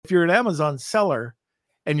if you're an Amazon seller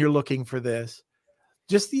and you're looking for this,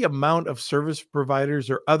 just the amount of service providers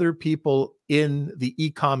or other people in the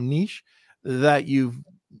e-com niche that you've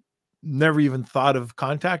never even thought of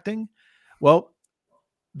contacting, well,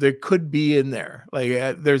 there could be in there.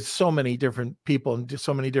 There's so many different people and just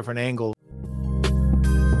so many different angles.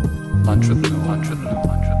 Lunch with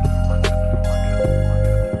Penev.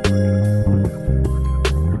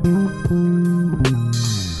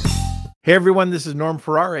 Hey everyone, this is Norm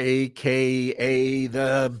Ferrara, aka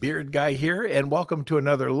the Beard Guy here, and welcome to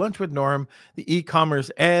another Lunch with Norm, the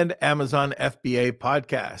e-commerce and Amazon FBA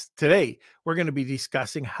podcast. Today, we're going to be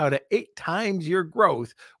discussing how to 8 times your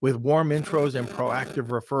growth with warm intros and proactive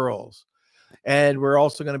referrals. And we're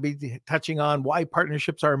also going to be touching on why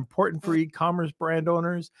partnerships are important for e-commerce brand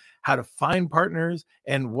owners, how to find partners,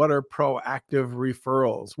 and what are proactive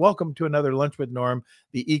referrals. Welcome to another Lunch with Norm,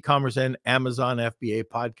 the e-commerce and Amazon FBA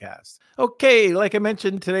podcast. Okay, like I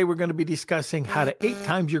mentioned, today we're going to be discussing how to 8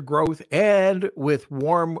 times your growth and with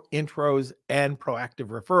warm intros and proactive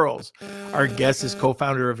referrals. Our guest is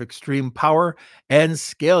co-founder of Extreme Power and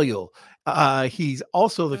Scaleual. He's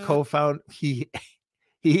also the co-founder.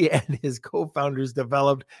 He and his co-founders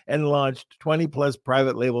developed and launched 20 plus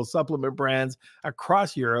private label supplement brands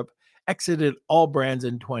across Europe, exited all brands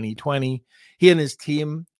in 2020. He and his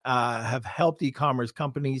team have helped e-commerce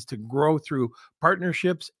companies to grow through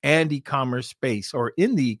partnerships and e-commerce space, or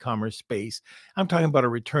in the e-commerce space. I'm talking about a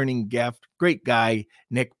returning guest, great guy,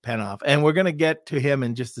 Nick Penev. And we're going to get to him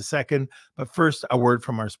in just a second. But first, a word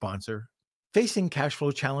from our sponsor. Facing cash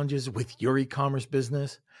flow challenges with your e-commerce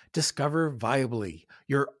business? Discover Viably,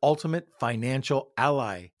 your ultimate financial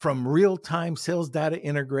ally. From real-time sales data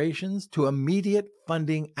integrations to immediate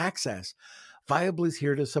funding access, Viably is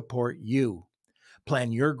here to support you.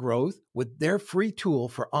 Plan your growth with their free tool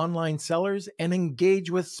for online sellers and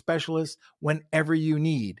engage with specialists whenever you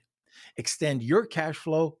need. Extend your cash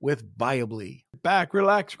flow with Viably. Back,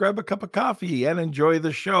 relax, grab a cup of coffee, and enjoy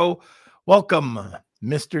the show. Welcome,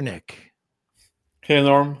 Mr. Nick. Hey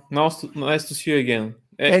Norm, nice to see you again.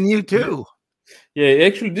 And you too. Yeah,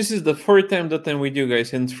 actually, this is the third time that I'm with you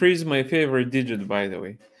guys, and 3 is my favorite digit, by the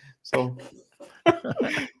way. So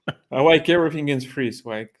I like everything in 3,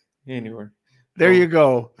 like anywhere. There you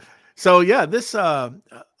go. So yeah, this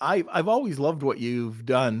I've always loved what you've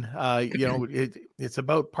done. It's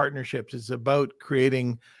about partnerships. It's about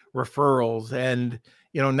creating referrals, and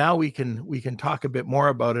now we can talk a bit more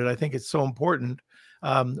about it. I think it's so important.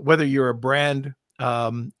 Whether you're a brand,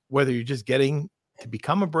 whether you're just getting to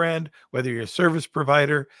become a brand, whether you're a service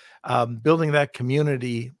provider, building that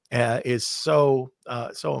community is so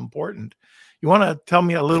important. You want to tell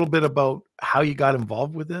me a little bit about how you got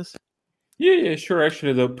involved with this? Yeah, sure.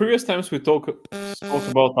 Actually, the previous times we spoke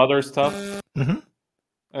about other stuff. Mm-hmm.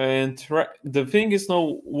 And the thing is,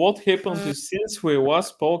 now what happened is, since we was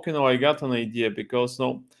spoken, I got an idea, because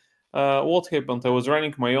what happened? I was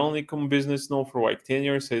running my own e-com business now for like 10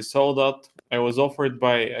 years. I saw that. I was offered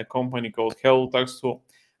by a company called HelloTax to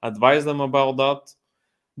advise them about that.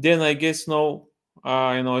 Then I guess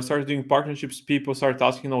I started doing partnerships. People start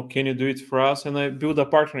asking, can you do it for us? And I built a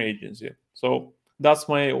partner agency. So that's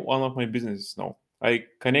one of my businesses now. I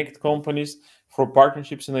connect companies for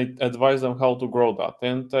partnerships and I advise them how to grow that.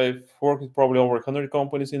 And I've worked with probably over 100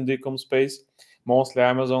 companies in the e-com space, mostly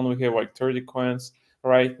Amazon. We have like 30 clients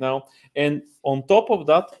right now. And on top of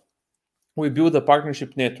that, we build a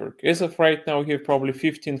partnership network. As of right now, we have probably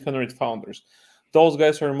 1,500 founders. Those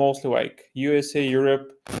guys are mostly like USA,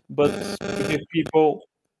 Europe, but we have people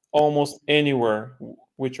almost anywhere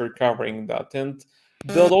which are covering that. And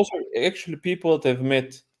those are actually people that I've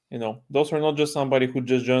met. Those are not just somebody who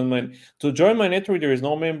just joined to join my network. There is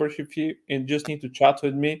no membership fee, and just need to chat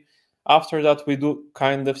with me. After that, we do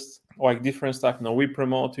kind of like different stuff. We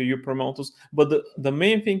promote you promote us. But the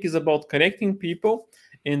main thing is about connecting people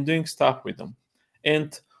and doing stuff with them.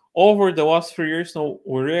 And over the last 3 years now,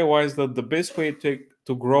 we realized that the best way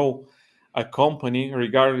to grow a company,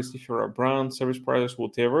 regardless if you're a brand, service providers,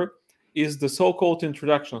 whatever, is the so-called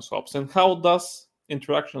introduction swaps. And how does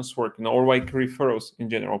introductions work, or like referrals in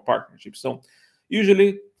general, partnerships? So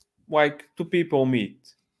usually like 2 people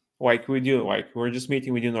meet, like with you, like we're just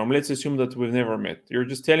meeting with you, Norm. Let's assume that we've never met. You're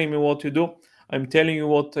just telling me what to do. I'm telling you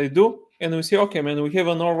what I do. And we say, okay, man, we have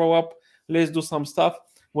an overlap. Let's do some stuff.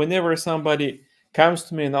 Whenever somebody comes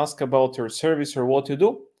to me and asks about your service or what you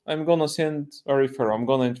do, I'm going to send a referral. I'm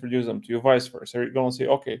going to introduce them to you, vice versa. You're going to say,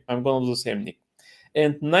 okay, I'm going to do the same, Nick.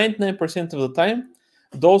 And 99% of the time,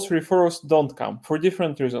 those referrals don't come for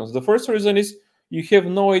different reasons. The first reason is you have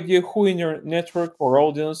no idea who in your network or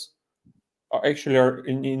audience are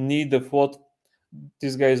in need of what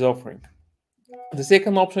this guy is offering. The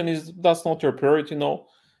second option is that's not your priority,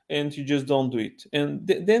 and you just don't do it. And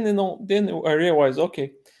then then I realize,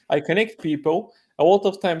 okay, I connect people. A lot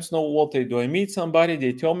of times know what they do. I meet somebody,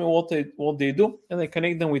 they tell me what they do, and I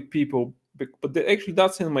connect them with people. But actually,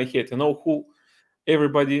 that's in my head. I know who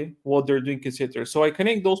everybody, what they're doing, etc. So I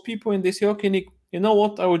connect those people, and they say, okay, Nick, you know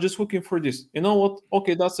what? I was just looking for this. You know what?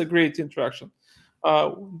 Okay, that's a great interaction.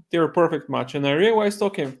 Uh, they're a perfect match. And I realized,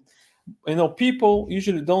 okay, people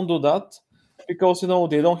usually don't do that because they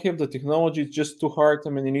don't have the technology. It's just too hard. I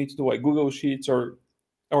mean, you need to do like Google Sheets, or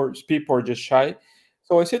people are just shy.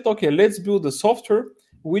 So I said, okay, let's build a software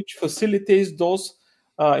which facilitates those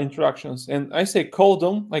interactions. And I call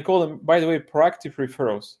them, by the way, proactive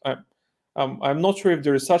referrals. I'm not sure if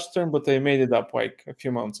there is such term, but I made it up like a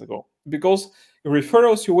few months ago. Because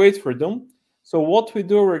referrals, you wait for them. So what we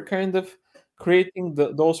do, we're kind of creating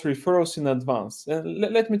those referrals in advance. And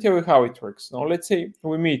let me tell you how it works. Now, let's say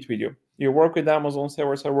we meet with you. You work with Amazon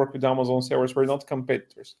sellers, I work with Amazon sellers. We're not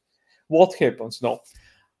competitors. What happens? No,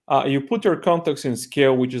 you put your contacts in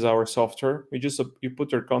Scale, which is our software. You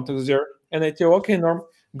put your contacts there, and I tell, okay, Norm,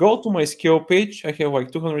 go to my Scale page. I have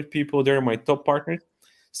like 200 people there, my top partners.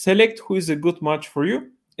 Select who is a good match for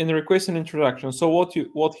you, and request an introduction. So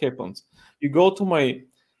what happens? You go to my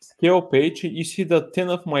Scale page, you see that 10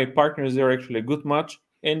 of my partners are actually a good match,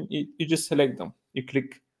 and you just select them. You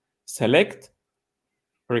click select,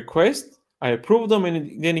 request, I approve them,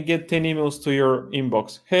 and then you get 10 emails to your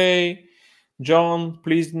inbox. Hey, John,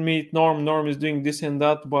 please meet Norm. Norm is doing this and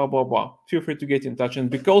that, blah, blah, blah. Feel free to get in touch. And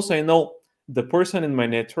because I know the person in my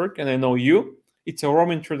network and I know you, it's a warm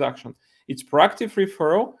introduction. It's proactive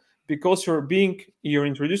referral because you're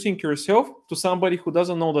introducing yourself to somebody who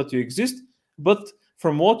doesn't know that you exist, but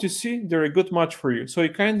from what you see, they're a good match for you. So you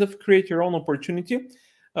kind of create your own opportunity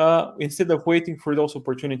instead of waiting for those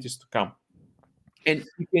opportunities to come. And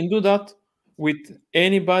you can do that with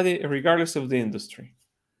anybody, regardless of the industry.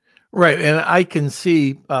 Right, and I can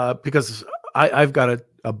see because I've got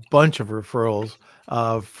a bunch of referrals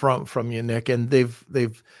from you, Nick, and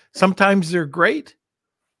they've sometimes they're great,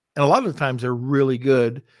 and a lot of the times they're really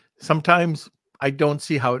good. Sometimes I don't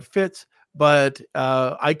see how it fits, but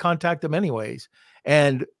I contact them anyways.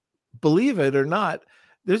 And believe it or not,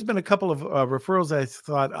 there's been a couple of referrals I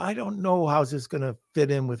thought, I don't know how's this going to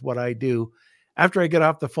fit in with what I do. After I get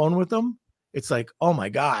off the phone with them, it's like, oh my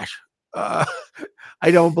gosh, uh,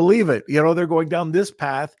 I don't believe it. They're going down this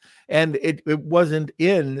path, and it wasn't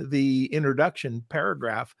in the introduction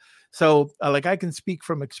paragraph. So, like, I can speak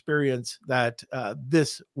from experience that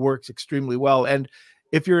this works extremely well. And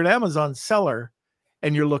if you're an Amazon seller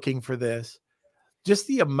and you're looking for this, just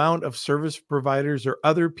the amount of service providers or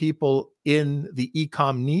other people in the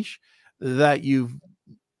e-com niche that you've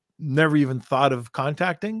never even thought of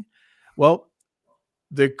contacting, well,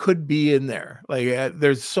 there could be in there. Like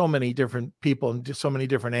there's so many different people and just so many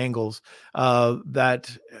different angles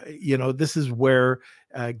that this is where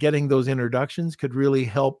getting those introductions could really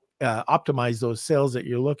help optimize those sales that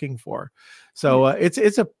you're looking for. So it's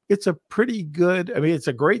a pretty good. I mean, it's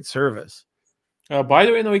a great service. By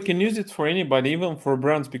the way, we can use it for anybody, even for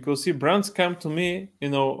brands, because see, brands come to me,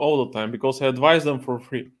 all the time because I advise them for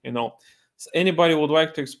free. Anybody would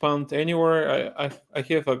like to expand anywhere, I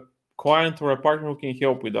have a client or a partner who can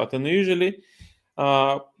help with that, and usually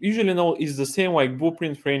it's the same like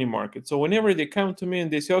blueprint for any market. So whenever they come to me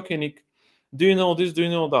and they say, okay, Nick, do you know this? Do you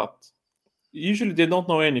know that? Usually they don't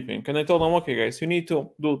know anything, and I tell them, okay, guys, you need to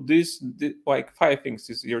do this like 5 things.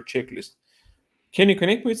 This is your checklist. Can you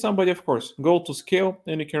connect with somebody? Of course. Go to Scale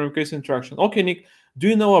and you can request interaction. Okay, Nick, do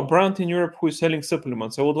you know a brand in Europe who is selling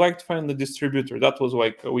supplements? I would like to find a distributor. That was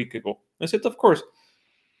like a week ago. I said, of course.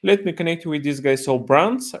 Let me connect you with these guys. So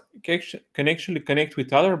brands can actually connect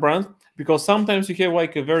with other brands because sometimes you have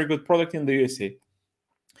like a very good product in the USA.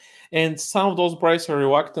 And some of those brands are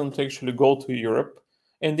reluctant to actually go to Europe.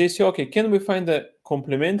 And they say, okay, can we find a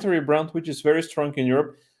complementary brand which is very strong in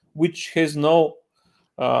Europe, which has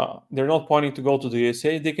they're not planning to go to the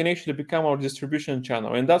USA, they can actually become our distribution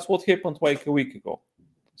channel. And that's what happened like a week ago.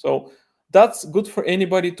 So that's good for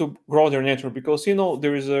anybody to grow their network because,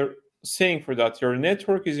 there is a saying for that. Your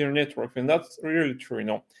network is your network. And that's really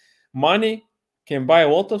true. Money can buy a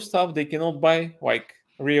lot of stuff. They cannot buy like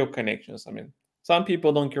real connections. I mean, some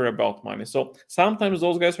people don't care about money. So sometimes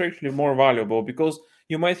those guys are actually more valuable because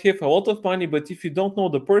you might have a lot of money, but if you don't know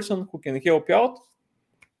the person who can help you out,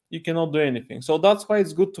 you cannot do anything. So that's why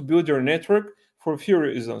it's good to build your network for a few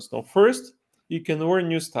reasons. Now, first, you can learn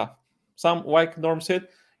new stuff. Like Norm said,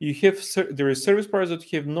 there is service providers that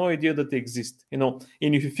have no idea that they exist, and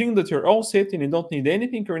if you think that you're all set and you don't need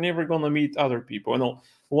anything, you're never gonna meet other people.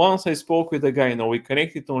 Once I spoke with a guy, we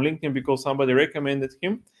connected on LinkedIn because somebody recommended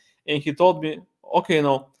him, and he told me, okay,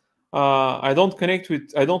 I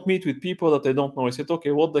don't meet with people that I don't know. I said,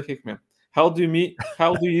 okay, what the heck, man? How do you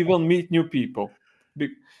even meet new people?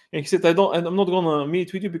 And he said, I'm not gonna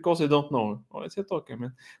meet with you because I don't know. I said, okay,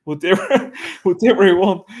 man, whatever, whatever you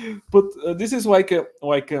want. But this is like a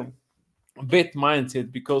bad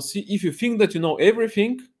mindset, because if you think that you know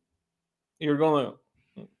everything, you're gonna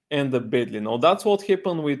end up badly. That's what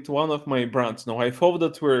happened with one of my brands. I thought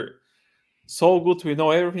that we're so good, we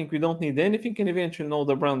know everything, we don't need anything, and eventually,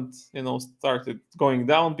 the brand, started going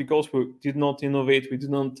down because we did not innovate, we did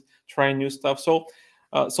not try new stuff. So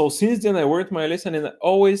since then, I learned my lesson, and I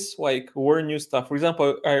always learn new stuff. For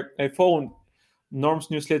example, I follow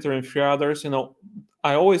Norm's newsletter and 3 others.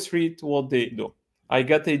 I always read what they do. I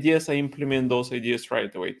get ideas, I implement those ideas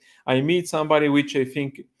right away. I meet somebody which I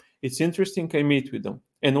think it's interesting, I meet with them.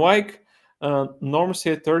 And Norm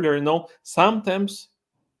said earlier, sometimes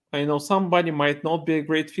I know somebody might not be a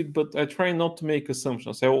great fit, but I try not to make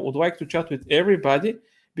assumptions. I would like to chat with everybody,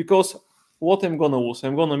 because what I'm going to lose?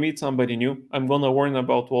 I'm going to meet somebody new. I'm going to learn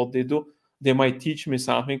about what they do. They might teach me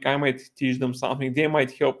something. I might teach them something. They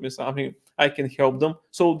might help me something. I can help them.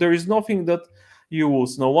 So there is nothing that you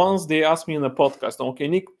lose. Now, once they asked me in a podcast, okay,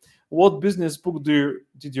 Nick, what business book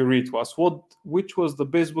did you read to us? Which was the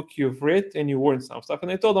best book you've read and you learned some stuff?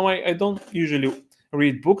 And I told them I don't usually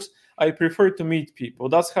read books. I prefer to meet people.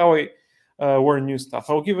 That's how I learn new stuff.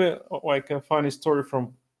 I'll give a funny story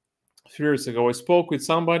from 3 years ago. I spoke with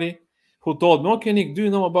somebody who told me, okay, Nick, do you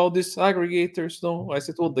know about these aggregators? No. I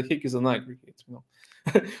said, what the heck is an aggregator?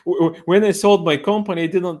 When I sold my company, I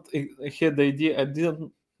didn't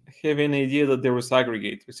have any idea that there was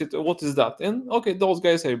aggregators. I said, what is that? And okay, those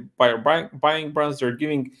guys are buying brands, they're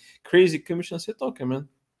giving crazy commissions. I said, okay, man,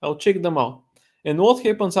 I'll check them out. And what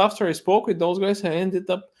happens after I spoke with those guys, I ended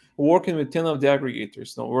up working with 10 of the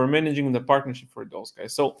aggregators. We're managing the partnership for those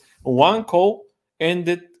guys. So one call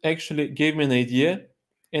actually gave me an idea.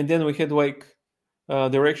 And then we had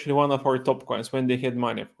they're actually one of our top clients when they had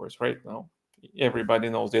money, of course. Right now, everybody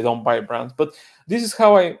knows they don't buy brands. But this is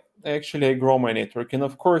how I grow my network. And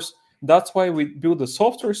of course, that's why we build the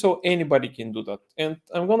software, so anybody can do that. And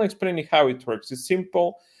I'm going to explain how it works. It's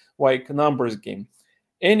simple, like numbers game.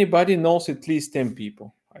 Anybody knows at least 10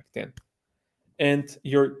 people, like 10. And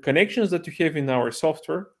your connections that you have in our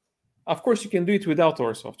software, of course, you can do it without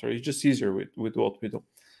our software. It's just easier with what we do.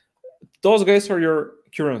 Those guys are your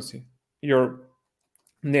currency, your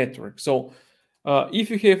network. So if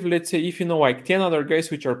you have, let's say, if you know 10 other guys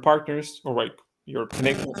which are partners, or your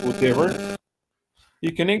connections, whatever,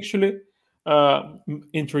 you can actually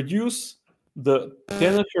introduce the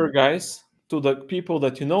 10 of your guys to the people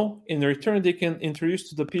that you know. In return, they can introduce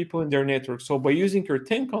to the people in their network. So by using your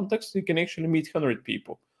 10 contacts, you can actually meet 100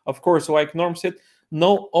 people. Of course, like Norm said,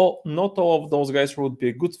 not all of those guys would be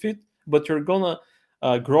a good fit, but you're gonna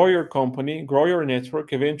grow your company, grow your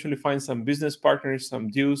network, eventually find some business partners, some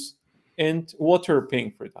deals. And what you're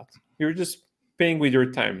paying for that? You're just paying with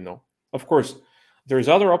your time now. Of course, there's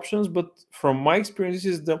other options, but from my experience,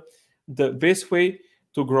 this is the best way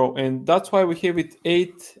to grow. And that's why we have it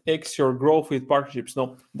 8x your growth with partnerships.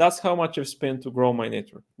 No, that's how much I've spent to grow my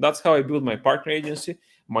network. That's how I build my partner agency,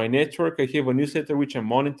 my network. I have a newsletter which I'm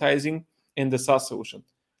monetizing, and the SaaS solution.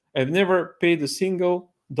 I've never paid a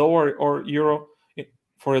single dollar or euro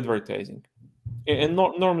for advertising. And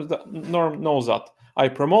Norm knows that. I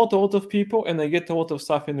promote a lot of people and I get a lot of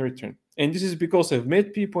stuff in return. And this is because I've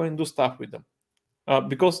met people and do stuff with them.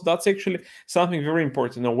 Because that's actually something very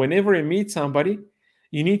important. Now, whenever I meet somebody,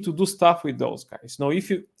 you need to do stuff with those guys. Now, if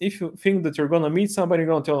you think that you're gonna meet somebody,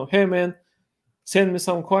 you're gonna tell them, "Hey, man, send me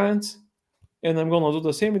some clients, and I'm gonna do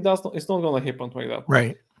the same." It's not gonna happen like that.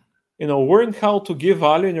 Right. Learn how to give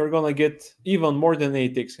value, and you're gonna get even more than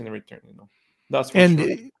 8x in return. That's for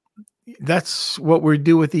sure. That's what we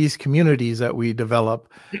do with these communities that we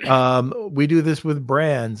develop. We do this with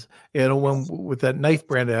brands. When with that knife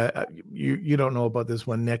brand, you don't know about this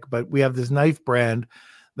one, Nick, but we have this knife brand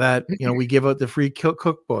that we give out the free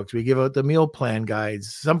cookbooks, we give out the meal plan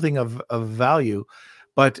guides, something of value.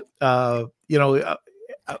 But and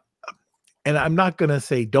I'm not going to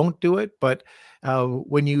say don't do it, but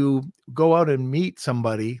when you go out and meet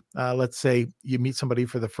somebody, let's say you meet somebody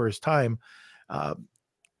for the first time,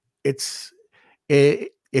 it's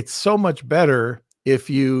so much better if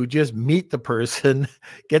you just meet the person,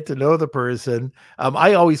 get to know the person.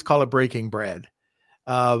 I always call it breaking bread.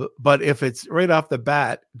 But if it's right off the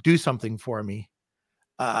bat, do something for me.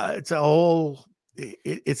 It's a whole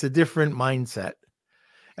it's a different mindset.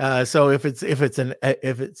 So if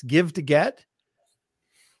it's give to get,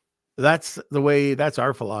 that's the way. That's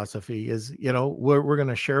our philosophy. Is we're going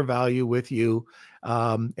to share value with you,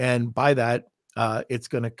 and by that, it's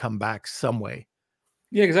going to come back some way.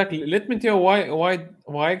 Yeah, exactly. Let me tell you why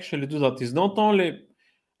I actually do that is not only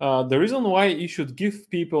the reason why you should give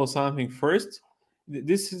people something first.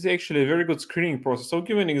 This is actually a very good screening process. I'll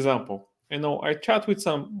give you an example. I chat with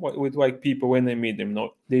like people when I meet them.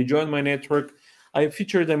 They join my network. I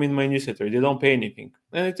feature them in my newsletter. They don't pay anything,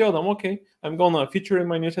 and I tell them, okay, I'm gonna feature in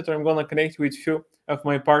my newsletter. I'm gonna connect with few of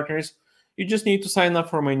my partners. You just need to sign up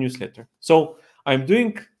for my newsletter. So I'm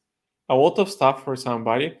doing a lot of stuff for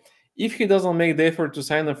somebody. If he doesn't make the effort to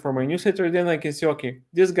sign up for my newsletter, then I can say, okay,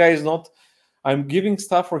 this guy is not, I'm giving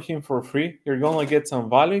stuff for him for free. You're going to get some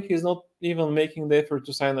value. He's not even making the effort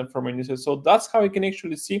to sign up for my newsletter. So that's how I can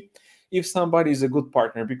actually see if somebody is a good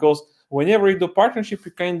partner. Because whenever you do partnership,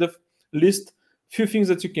 you kind of list few things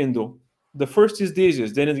that you can do. The first is the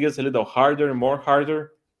easiest, then it gets a little harder, more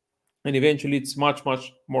harder, and eventually it's much,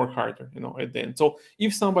 much more harder, at the end. So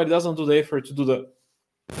if somebody doesn't do the effort to do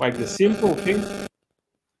the simple things,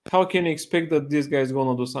 how can you expect that this guy is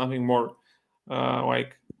gonna do something more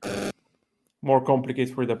like more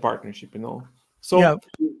complicated for the partnership? Yeah, So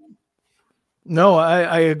no,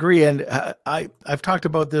 I agree, and I've talked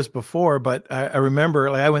about this before, but I remember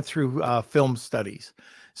I went through film studies,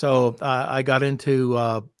 so I got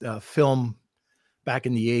into film back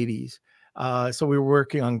in the 80s. So we were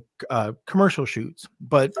working on commercial shoots,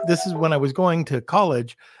 but this is when I was going to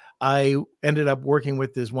college. I ended up working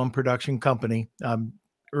with this one production company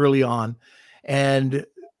early on, and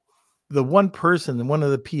the one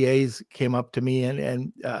of the PAs came up to me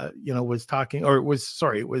and was talking, or it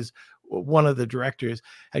was one of the directors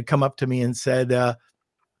had come up to me and said,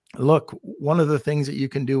 look, one of the things that you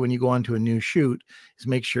can do when you go onto a new shoot is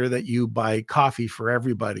make sure that you buy coffee for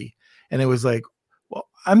everybody. And it was like, well,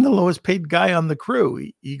 I'm the lowest paid guy on the crew.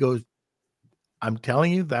 He goes, I'm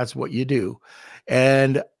telling you, that's what you do.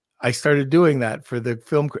 And I started doing that for the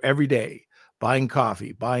film crew every day, buying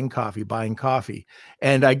coffee, buying coffee, buying coffee.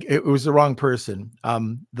 And it was the wrong person.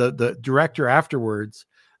 The director afterwards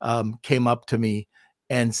came up to me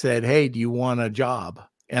and said, hey, do you want a job?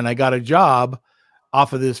 And I got a job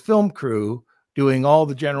off of this film crew doing all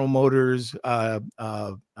the General Motors,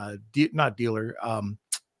 not dealer,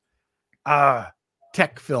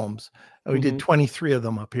 tech films. We did 23 of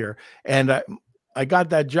them up here. And I got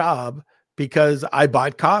that job because I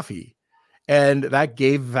bought coffee, and that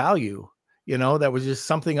gave value. That was just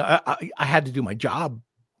something I had to do my job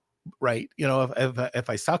right. If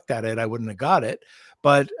I sucked at it, I wouldn't have got it.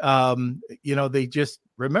 But they just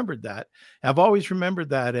remembered that. I've always remembered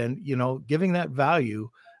that, and giving that value.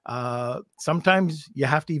 Sometimes you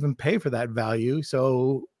have to even pay for that value.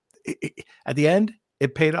 So at the end,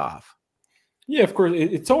 it paid off. yeah, of course,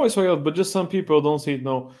 it's always way out, but just some people don't see it.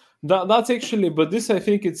 No, that's actually, but this I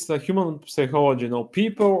think it's the human psychology.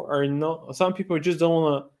 People are not. Some people just don't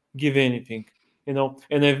want to give anything.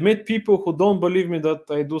 And I've met people who don't believe me that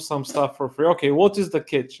I do some stuff for free. Okay, what is the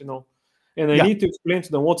catch? And I Yeah. need to explain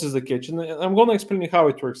to them what is the catch, and I'm gonna explain how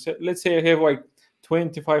it works. Let's say I have like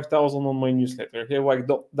 25,000 on my newsletter. I have like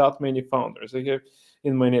that many founders I have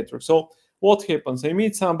in my network. So what happens? I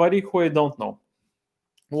meet somebody who I don't know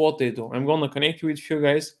what they do. I'm gonna connect you with you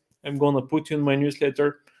guys. I'm gonna put you in my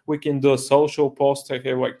newsletter. We can do a social post. I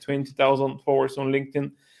have like 20,000 followers on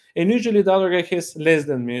LinkedIn. And usually the other guy has less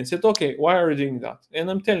than me. And said, okay, why are you doing that? And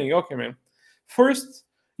I'm telling you, okay, man. First,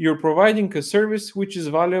 you're providing a service which is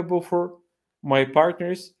valuable for my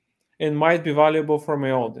partners and might be valuable for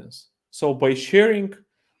my audience. So by sharing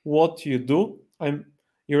what you do, I'm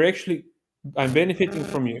benefiting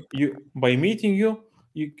from you. By meeting you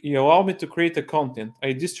allow me to create a content.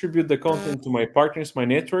 I distribute the content to my partners, my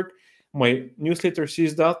network. My newsletter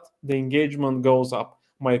sees that, the engagement goes up.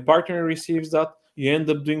 My partner receives that, you end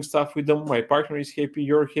up doing stuff with them. My partner is happy,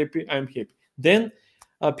 you're happy, I'm happy. Then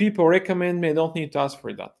people recommend me. I don't need to ask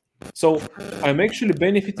for that. So I'm actually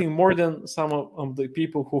benefiting more than some of the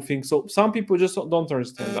people who think so. Some people just don't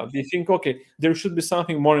understand that. They think, okay, there should be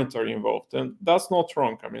something monetary involved, and that's not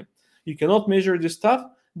wrong. I mean, you cannot measure this stuff,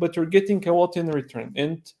 but you're getting a lot in return.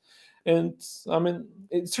 And I mean,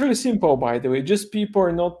 it's really simple, by the way. Just people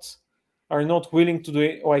are not willing to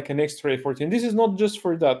do like an extra effort, and this is not just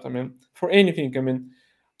for that. I mean, for anything. I mean,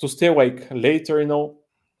 to stay like later,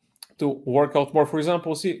 to work out more. For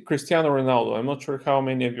example, see Cristiano Ronaldo. I'm not sure how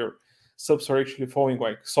many of your subs are actually following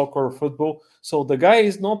like soccer or football. So the guy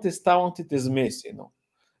is not as talented as Messi.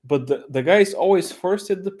 But the guy is always first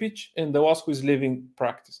at the pitch and the last who is leaving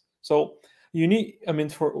practice. So you need, I mean,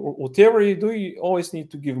 for whatever you do, you always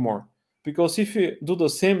need to give more. Because if you do the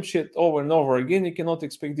same shit over and over again, you cannot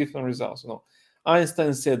expect different results.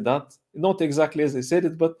 Einstein said that, not exactly as I said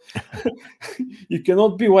it, but you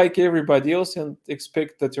cannot be like everybody else and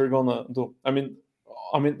expect that you're gonna do.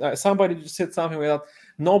 Somebody just said something like that.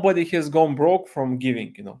 Nobody has gone broke from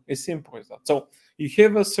giving. It's simple as that. So you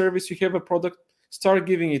have a service, you have a product, start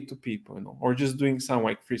giving it to people, or just doing some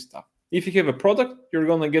like free stuff. If you have a product, you're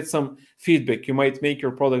gonna get some feedback. You might make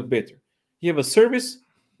your product better. You have a service,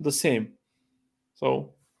 the same.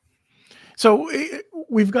 So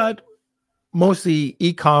we've got mostly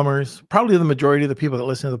e-commerce. Probably the majority of the people that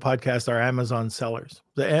listen to the podcast are Amazon sellers.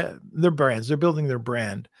 Their brands, they're building their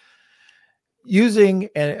brand. Using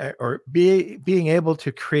being able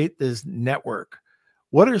to create this network,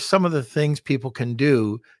 what are some of the things people can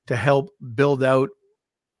do to help build out,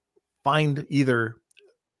 find either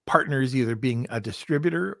partners, either being a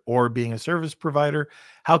distributor or being a service provider?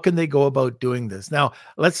 How can they go about doing this? Now,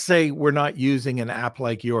 let's say we're not using an app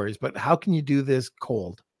like yours, but how can you do this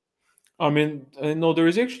cold? No, there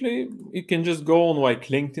is actually, you can just go on like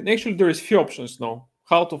LinkedIn. Actually, there is few options now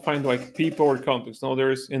how to find like people or contacts. Now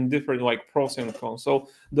there is in different like pros and cons. So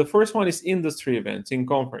the first one is industry events in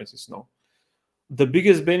conferences. Now the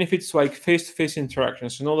biggest benefits like face-to-face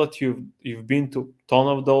interactions. You know that you've been to a ton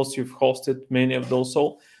of those, you've hosted many of those.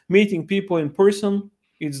 So meeting people in person,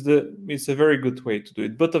 it's a very good way to do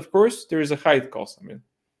it. But of course, there is a high cost.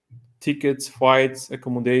 Tickets, flights,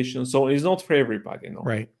 accommodation. So it's not for everybody.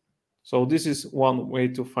 Right. So this is one way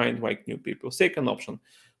to find like new people. Second option,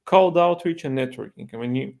 cold outreach and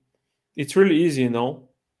networking. It's really easy,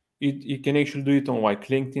 you can actually do it on like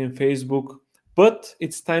LinkedIn, Facebook, but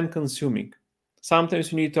it's time consuming.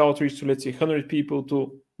 Sometimes you need to outreach to, let's say, 100 people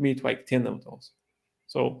to meet like 10 of those.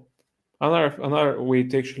 So another way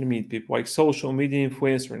to actually meet people, like social media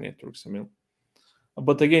influencer networks.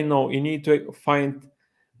 But again, no, you need to find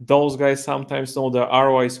those guys. Sometimes the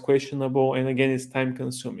ROI is questionable, and again, it's time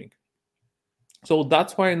consuming. So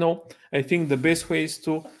that's why I think the best way is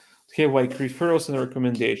to have like referrals and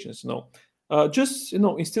recommendations. Just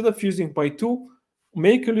instead of using by two,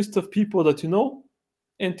 make a list of people that you know,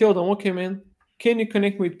 and tell them, okay, man, can you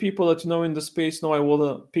connect with people that you know in the space? I want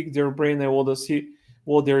to pick their brain. I want to see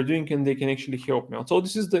what they're doing, and they can actually help me out. So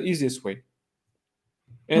this is the easiest way.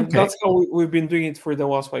 And that's how we've been doing it for the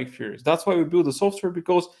last 5 years. That's why we build the software,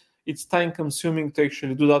 because it's time consuming to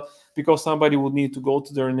actually do that, because somebody would need to go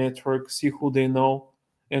to their network, see who they know,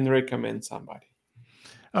 and recommend somebody.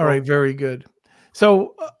 All right, very good.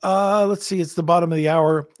 So let's see, it's the bottom of the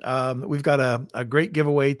hour. We've got a great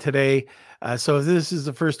giveaway today. So if this is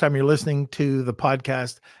the first time you're listening to the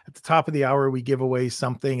podcast, at the top of the hour, we give away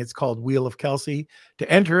something. It's called Wheel of Kelsey.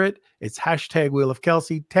 To enter it, it's hashtag Wheel of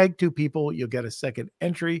Kelsey. Tag 2 people, you'll get a second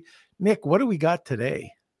entry. Nick, what do we got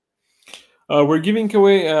today? We're giving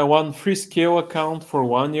away one free scale account for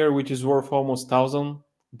 1 year, which is worth almost $1,000.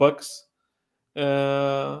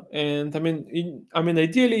 And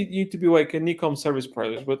ideally, you need to be like an e-com service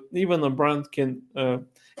provider, but even a brand can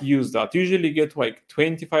use that. Usually, you get like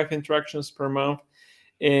 25 interactions per month,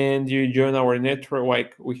 and you join our network.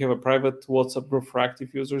 Like, we have a private WhatsApp group for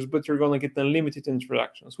active users, but you're gonna get unlimited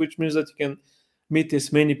interactions, which means that you can meet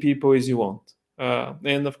as many people as you want.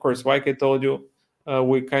 And of course, like I told you,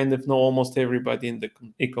 we kind of know almost everybody in the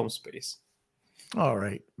e-com space. All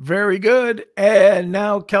right. Very good. And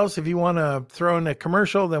now, Kels, if you want to throw in a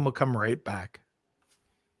commercial, then we'll come right back.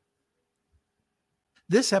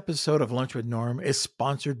 This episode of Lunch with Norm is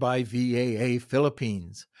sponsored by VAA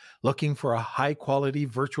Philippines. Looking for a high-quality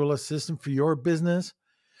virtual assistant for your business?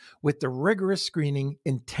 With the rigorous screening,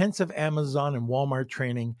 intensive Amazon and Walmart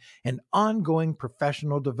training, and ongoing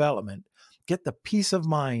professional development, get the peace of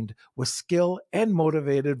mind with skill and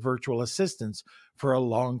motivated virtual assistants for a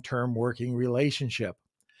long-term working relationship.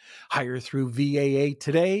 Hire through VAA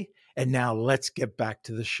today. And now let's get back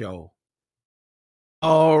to the show.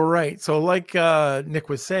 All right. So like Nick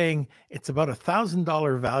was saying, it's about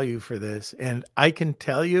 $1,000 value for this. And I can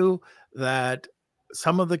tell you that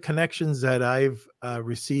some of the connections that I've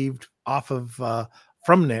received off of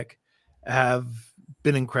from Nick have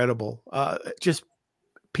been incredible. Just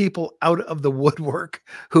people out of the woodwork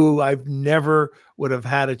who I've never would have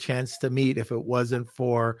had a chance to meet if it wasn't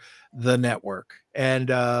for the network. And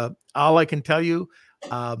all I can tell you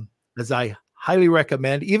is I highly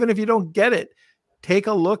recommend, even if you don't get it, take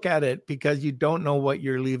a look at it, because you don't know what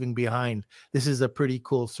you're leaving behind. This is a pretty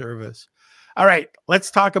cool service. All right,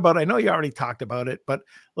 let's talk about, I know you already talked about it, but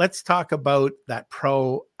let's talk about that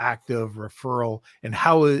proactive referral and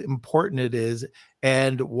how important it is,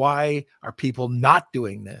 and why are people not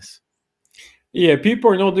doing this? Yeah,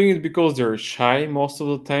 people are not doing it because they're shy most of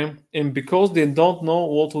the time, and because they don't know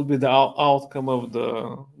what will be the outcome of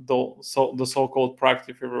the so-called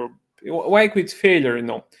practice. Like with failure,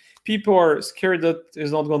 people are scared that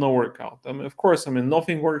it's not gonna work out. I mean, of course, I mean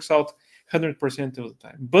nothing works out 100% of the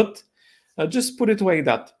time, but just put it like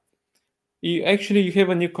that. You have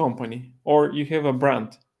a new company or you have a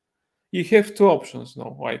brand. You have two options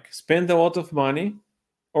now, like spend a lot of money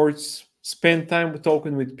or spend time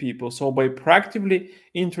talking with people. So by proactively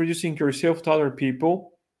introducing yourself to other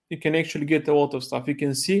people, you can actually get a lot of stuff. You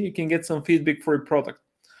can get some feedback for a product.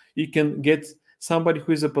 You can get somebody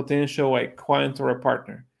who is a potential like client or a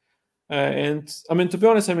partner. And I mean, to be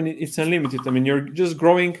honest, I mean it's unlimited. I mean, you're just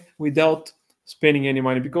growing without spending any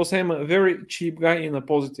money because I'm a very cheap guy in a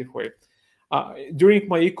positive way. During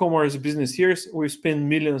my e-commerce business years, we've spent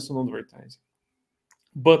millions on advertising.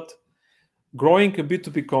 But growing a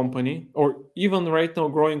B2B company, or even right now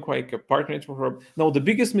growing like a partner network. Now, the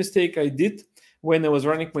biggest mistake I did when I was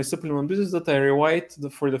running my supplement business that I relied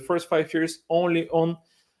for the first 5 years only on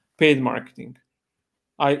paid marketing.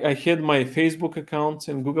 I had my Facebook accounts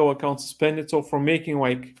and Google accounts suspended, so from making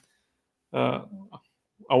like uh,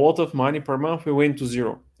 a lot of money per month, we went to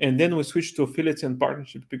zero. And then we switched to affiliates and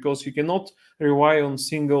partnerships because you cannot rely on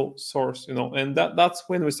single source, and that's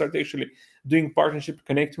when we start actually doing partnership,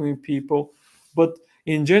 connecting with people. But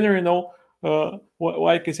in general,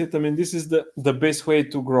 like I said, I mean, this is the best way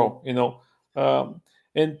to grow.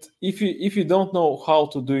 And if you don't know how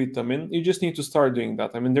to do it, I mean, you just need to start doing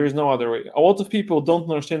that. I mean, there is no other way. A lot of people don't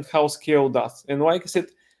understand how scale does. And like I said,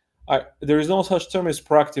 there is no such term as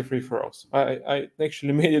proactive referrals. I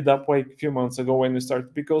actually made it up like a few months ago when we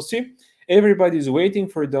started because see, everybody is waiting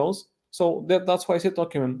for those. So that's why I said,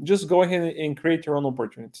 okay, man, just go ahead and create your own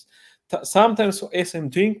opportunities. Sometimes, as I'm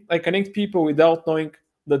doing, I connect people without knowing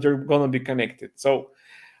that they're gonna be connected. So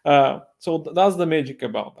that's the magic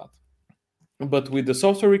about that. But with the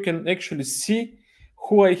software, we can actually see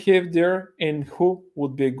who I have there and who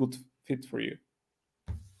would be a good fit for you.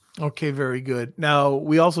 Okay, very good. Now,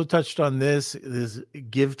 we also touched on this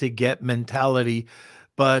give to get mentality,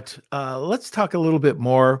 but let's talk a little bit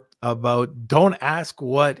more about don't ask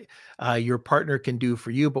what your partner can do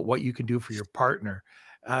for you, but what you can do for your partner.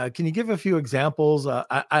 Can you give a few examples?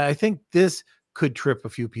 I think this could trip a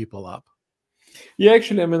few people up. Yeah,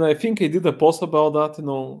 actually, I mean, I think I did a post about that.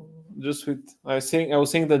 Just with I was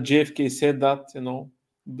saying that JFK said that,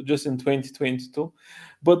 just in 2022,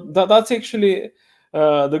 but that's actually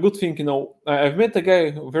the good thing. I've met a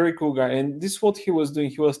guy, a very cool guy, and this is what he was doing.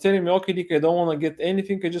 He was telling me, "Okay, Nick, I don't want to get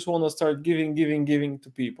anything. I just want to start giving, giving, giving to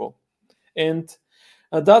people," and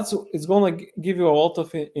that's it's gonna give you a lot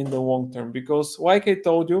of it in the long term because, like I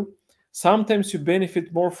told you, sometimes you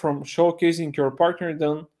benefit more from showcasing your partner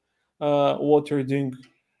than what you're doing,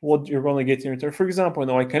 what you're gonna get in return. For example,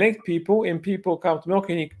 I connect people and people come to me,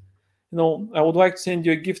 okay, Nick, I would like to send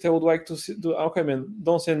you a gift. I would like to do. Okay, man,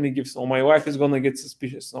 don't send me gifts. No, my wife is gonna get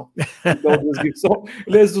suspicious. No, without this gift. So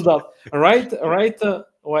let's do that. Write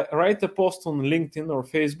a post on LinkedIn or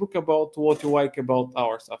Facebook about what you like about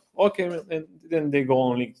our stuff. Okay, and then they go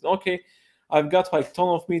on LinkedIn. Okay, I've got like ton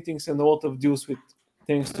of meetings and a lot of deals with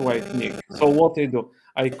thanks to like Nick. So what I do,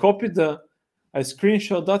 I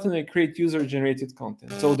screenshot that and I create user generated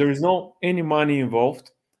content. So there is no any money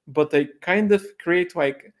involved, but I kind of create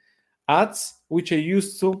like ads which I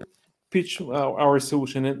use to pitch our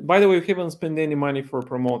solution. And by the way, we haven't spent any money for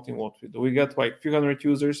promoting what we do. We got like a few hundred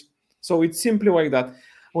users. So it's simply like that.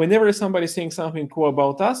 Whenever somebody's saying something cool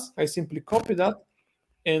about us, I simply copy that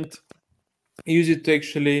and use it to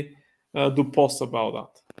actually do posts about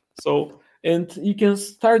that. So, and you can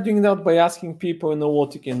start doing that by asking people,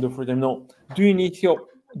 what you can do for them. No, do you need help?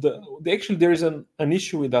 Actually, there is an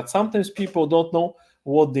issue with that. Sometimes people don't know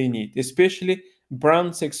what they need, especially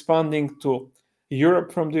brands expanding to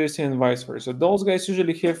Europe from the USA and vice versa. Those guys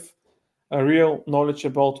usually have a real knowledge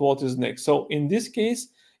about what is next. So in this case,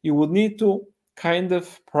 you would need to kind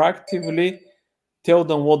of proactively tell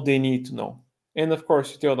them what they need to know. And of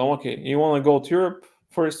course, you tell them, okay, you want to go to Europe,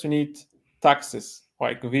 first you need taxes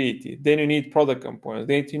like VAT, then you need product components,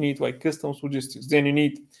 then you need like customs logistics, then you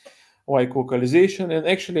need like localization, and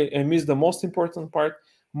actually I missed the most important part,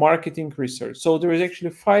 marketing research. So there is actually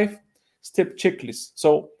 5-step checklist.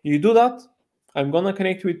 So you do that, I'm gonna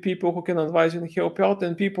connect with people who can advise you and help you out,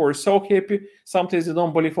 and people are so happy. Sometimes they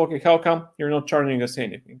don't believe, okay, how come you're not charging us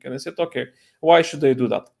anything? And I said, okay, why should I do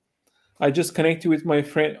that? I just connect you with my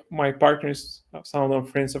friend, my partners, some of them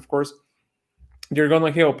friends, of course. They're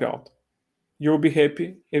gonna help you out. You'll be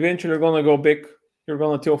happy. Eventually, you're gonna go back. You're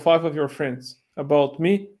gonna tell 5 of your friends about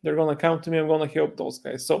me. They're gonna come to me. I'm gonna help those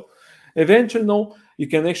guys. So Eventually, no, you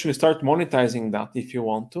can actually start monetizing that if you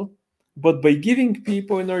want to. But by giving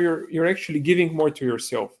people, you're actually giving more to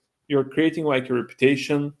yourself. You're creating like a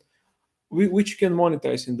reputation, which you can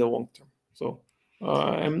monetize in the long term. So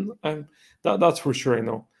I'm that's for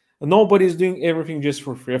sure. Nobody's doing everything just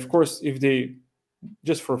for free. Of course, if they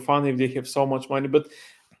just for fun, if they have so much money, but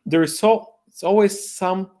it's always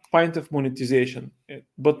some point of monetization,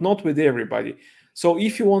 but not with everybody. So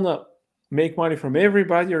if you wanna make money from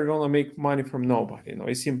everybody, you're gonna make money from nobody.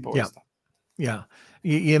 It's simple Yeah. as that.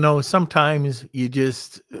 Yeah. Sometimes you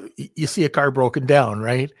see a car broken down,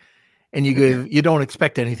 right? And you don't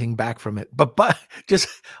expect anything back from it. But just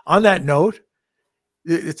on that note,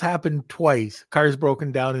 it's happened twice. Cars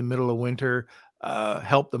broken down in the middle of winter,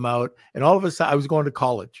 helped them out. And all of a sudden, I was going to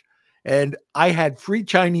college and I had free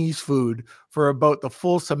Chinese food for about the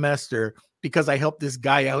full semester because I helped this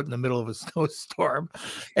guy out in the middle of a snowstorm.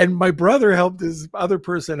 And my brother helped this other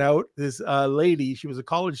person out, this lady. She was a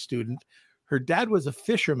college student. Her dad was a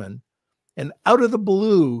fisherman. And out of the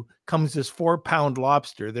blue comes this 4-pound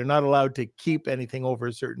lobster. They're not allowed to keep anything over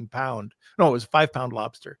a certain pound. No, it was 5-pound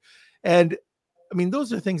lobster. And I mean,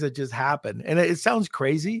 those are things that just happen. And it sounds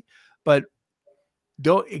crazy, but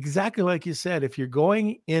don't exactly like you said, if you're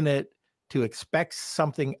going in it to expect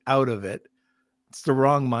something out of it, it's the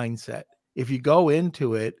wrong mindset. If you go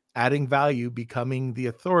into it adding value, becoming the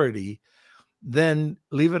authority, then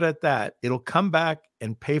leave it at that. It'll come back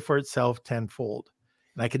and pay for itself tenfold.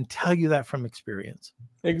 And I can tell you that from experience.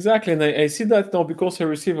 Exactly, and I see that now because I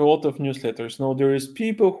receive a lot of newsletters. Now there is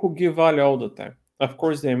people who give value all the time. Of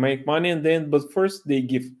course, they make money and then, but first they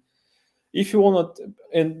give. If you want to,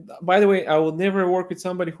 and by the way, I would never work with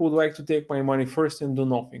somebody who would like to take my money first and do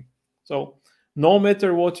nothing. So no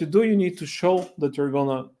matter what you do, you need to show that you're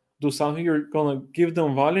gonna do something. You're gonna give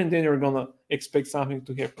them value, and then you're gonna expect something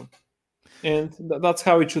to happen. And that's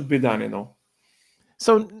how it should be done.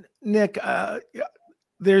 So, Nick,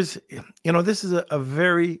 there's, this is a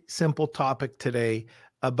very simple topic today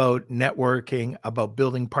about networking, about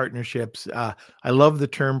building partnerships. I love the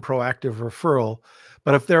term proactive referral,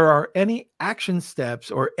 but if there are any action steps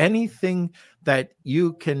or anything that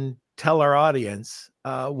you can tell our audience,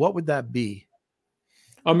 what would that be?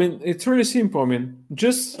 I mean, it's really simple. I mean,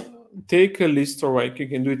 just take a list, or like you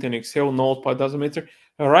can do it in Excel, Notepad, doesn't matter.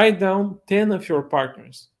 Write down 10 of your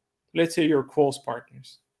partners. Let's say your close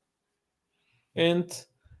partners. And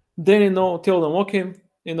then, tell them, okay,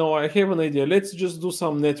 I have an idea. Let's just do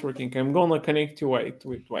some networking. I'm going to connect you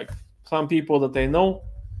with like some people that I know,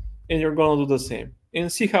 and you're going to do the same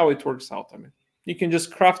and see how it works out. I mean, you can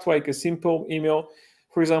just craft like a simple email.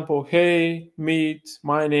 For example, hey, meet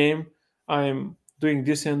my name. I'm doing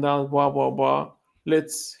this and that, blah, blah, blah.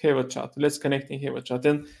 Let's have a chat. Let's connect and have a chat.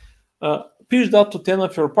 And pitch that to 10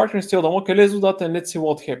 of your partners. Tell them, okay, let's do that and let's see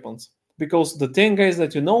what happens. Because the 10 guys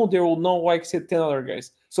that you know, they will know, like, say, 10 other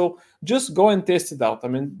guys. So just go and test it out. I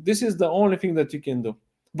mean, this is the only thing that you can do.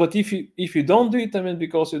 But if you don't do it, I mean,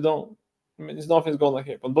 because you don't, I mean, nothing's gonna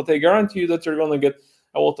happen. But I guarantee you that you're gonna get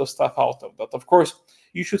a lot of stuff out of that. Of course,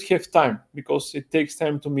 you should have time because it takes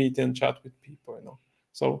time to meet and chat with people.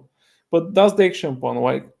 So, but that's the action plan.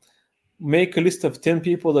 Like, make a list of 10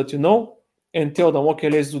 people that you know and tell them, okay,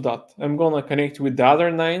 let's do that. I'm gonna connect with the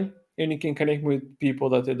other 9, and you can connect with people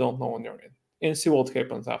that you don't know on your end and see what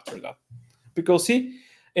happens after that. Because see,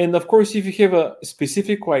 and of course, if you have a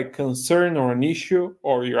specific like concern or an issue,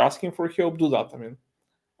 or you're asking for help, do that.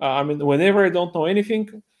 I mean, whenever I don't know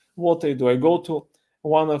anything, what I do, I go to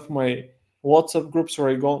one of my WhatsApp groups, or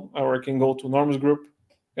I can go to Norm's group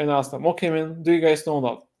and ask them, okay, man, do you guys know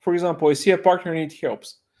that? For example, I see a partner need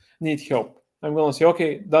help. I'm gonna say,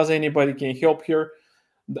 okay, does anybody can help here?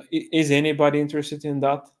 Is anybody interested in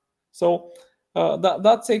that? So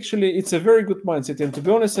that's actually, it's a very good mindset. And to be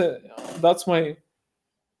honest, that's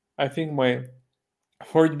I think my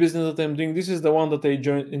fourth business that I'm doing. This is the one that I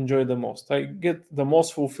enjoy the most. I get the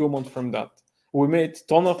most fulfillment from that. We made a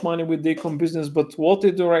ton of money with the ecom business, but what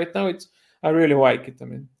I do right now, I really like it.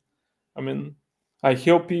 I mean, I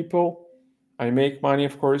help people. I make money,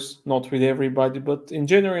 of course, not with everybody, but in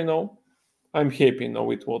general, I'm happy now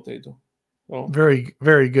with what I do. So, Very,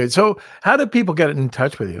 very good. So, how do people get in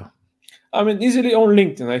touch with you? I mean, easily on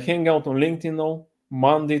LinkedIn. I hang out on LinkedIn now,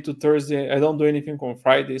 Monday to Thursday. I don't do anything on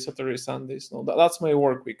Friday, Saturday, Sundays. No, that's my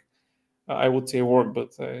work week. I would say work,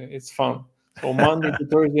 but it's fun. So Monday to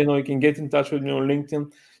Thursday, you can get in touch with me on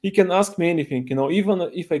LinkedIn. You can ask me anything, even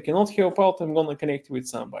if I cannot help out, I'm gonna connect you with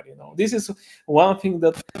somebody. This is one thing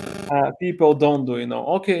that people don't do.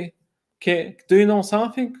 Okay, do you know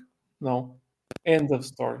something? No, end of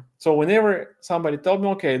story. So whenever somebody tells me,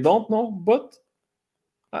 okay, I don't know, but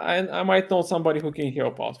I might know somebody who can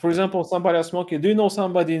help out. For example, somebody asked me, okay, do you know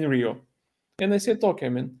somebody in Rio? And I said, okay,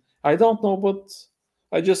 man, I don't know, but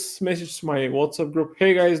I just messaged my WhatsApp group,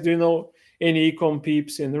 hey guys, do you know any ecom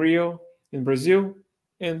peeps in Rio, in Brazil?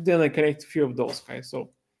 And then I connect a few of those guys.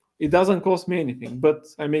 So it doesn't cost me anything, but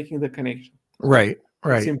I'm making the connection. So Right.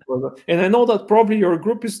 it's simple as that. And I know that probably your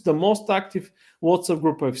group is the most active WhatsApp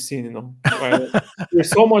group I've seen, There's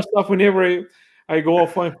so much stuff whenever I go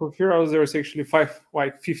offline for Referrals, there's actually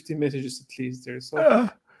 50 messages at least there. So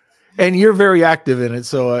and you're very active in it,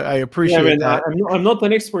 so I appreciate that. I'm not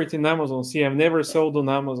an expert in Amazon. See, I've never sold on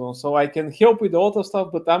Amazon, so I can help with a lot of stuff,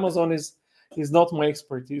 but Amazon is not my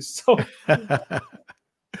expertise. So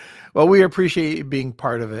well, we appreciate you being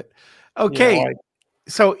part of it. Okay,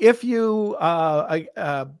 so if you're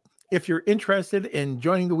interested in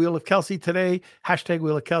joining the Wheel of Kelsey today, hashtag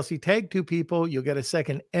Wheel of Kelsey, tag 2 people, you'll get a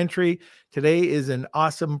second entry. Today is an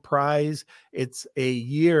awesome prize. It's a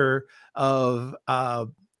year of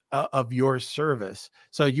your service.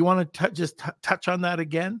 So you want to just touch on that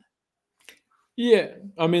again? Yeah,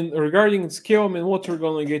 I mean, regarding scale, what you're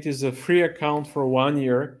going to get is a free account for 1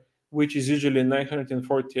 year, which is usually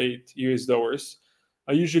 $948.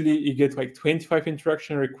 Usually you get like 25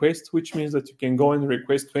 interaction requests, which means that you can go and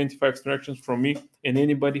request 25 interactions from me and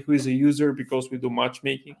anybody who is a user, because we do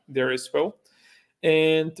matchmaking there as well.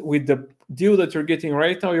 And with the deal that you're getting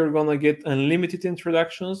right now, you're going to get unlimited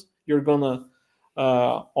introductions. You're going to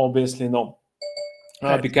obviously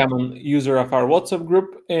become a user of our WhatsApp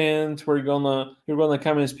group, and you're gonna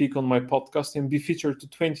come and speak on my podcast and be featured to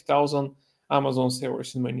 20,000 Amazon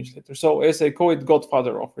sellers in my newsletter. So as I call it,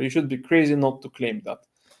 Godfather offer. You should be crazy not to claim that.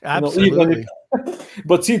 Absolutely.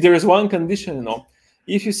 But see, there is one condition.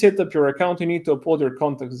 If you set up your account, you need to upload your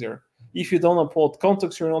contacts there. If you don't upload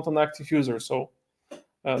contacts, you're not an active user. So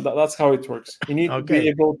that's how it works. You need to be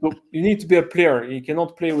able to. You need to be a player. You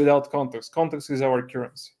cannot play without contacts. Contacts is our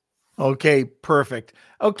currency. Okay, perfect.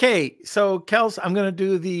 Okay, so Kels, I'm going to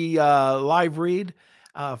do the live read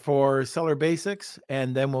for Seller Basics,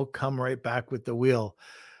 and then we'll come right back with the wheel.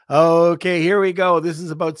 Okay, here we go. This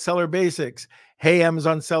is about Seller Basics. Hey,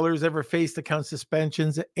 Amazon sellers, ever faced account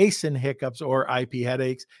suspensions, ASIN hiccups, or IP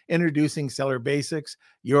headaches? Introducing Seller Basics,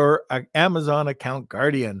 your Amazon account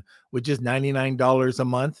guardian, which is $99 a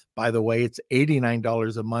month. By the way, it's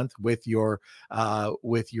 $89 a month with your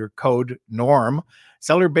code NORM.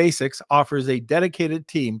 Seller Basics offers a dedicated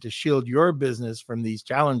team to shield your business from these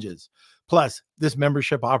challenges. Plus, this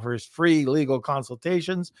membership offers free legal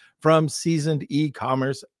consultations from seasoned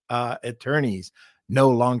e-commerce attorneys. No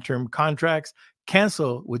long-term contracts.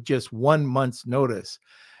 Cancel with just 1 month's notice.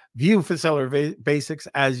 View for Seller Basics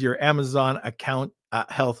as your Amazon account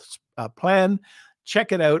health plan.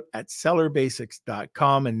 Check it out at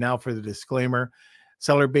sellerbasics.com. And now for the disclaimer.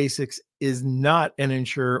 Seller Basics is not an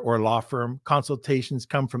insurer or law firm. Consultations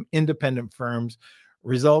come from independent firms.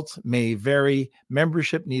 Results may vary.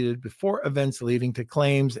 Membership needed before events leading to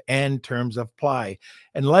claims, and terms apply.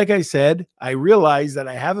 And like I said, I realize that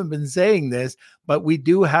I haven't been saying this, but we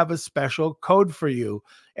do have a special code for you,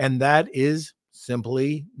 and that is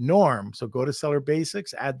simply NORM. So go to Seller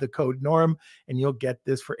Basics, add the code NORM, and you'll get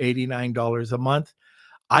this for $89 a month.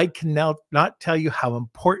 I can now not tell you how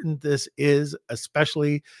important this is,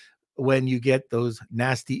 especially when you get those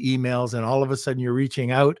nasty emails and all of a sudden you're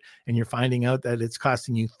reaching out and you're finding out that it's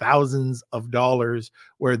costing you thousands of dollars,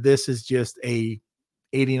 where this is just a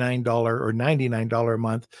 $89 or $99 a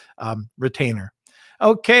month retainer.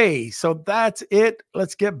 Okay, so that's it.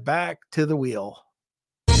 Let's get back to the wheel.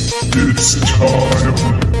 It's time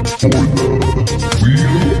for the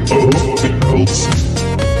Wheel of Kelsey.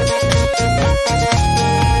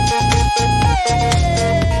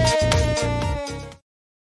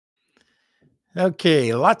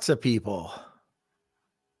 Okay, lots of people.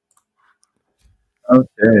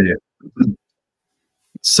 Okay.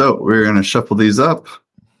 So we're going to shuffle these up.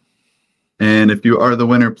 And if you are the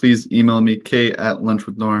winner, please email me,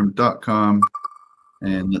 k@lunchwithnorm.com.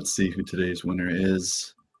 And let's see who today's winner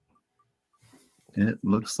is. It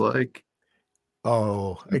looks like...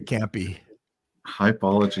 Oh, it can't be.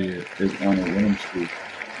 Hypology is on a winning streak.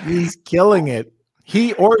 He's killing it.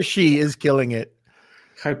 He or she is killing it.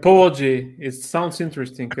 Hypology. It sounds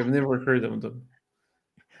interesting. I've never heard of them.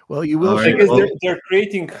 Well, you will. I guess they're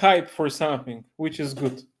creating hype for something, which is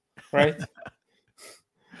good, right?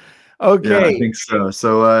 Okay. Yeah, I think so.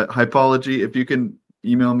 So Hypology, if you can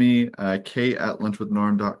email me,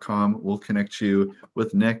 k@lunchwithnorm.com. We'll connect you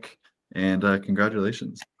with Nick, and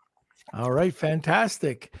congratulations. All right,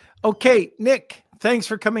 fantastic. Okay, Nick, thanks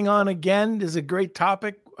for coming on again. This is a great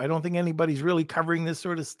topic. I don't think anybody's really covering this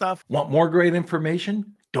sort of stuff. Want more great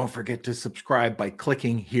information? don't forget to subscribe by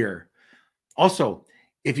clicking here. Also,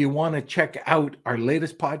 if you want to check out our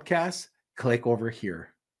latest podcasts, click over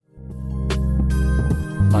here.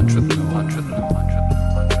 Lunch with Norm.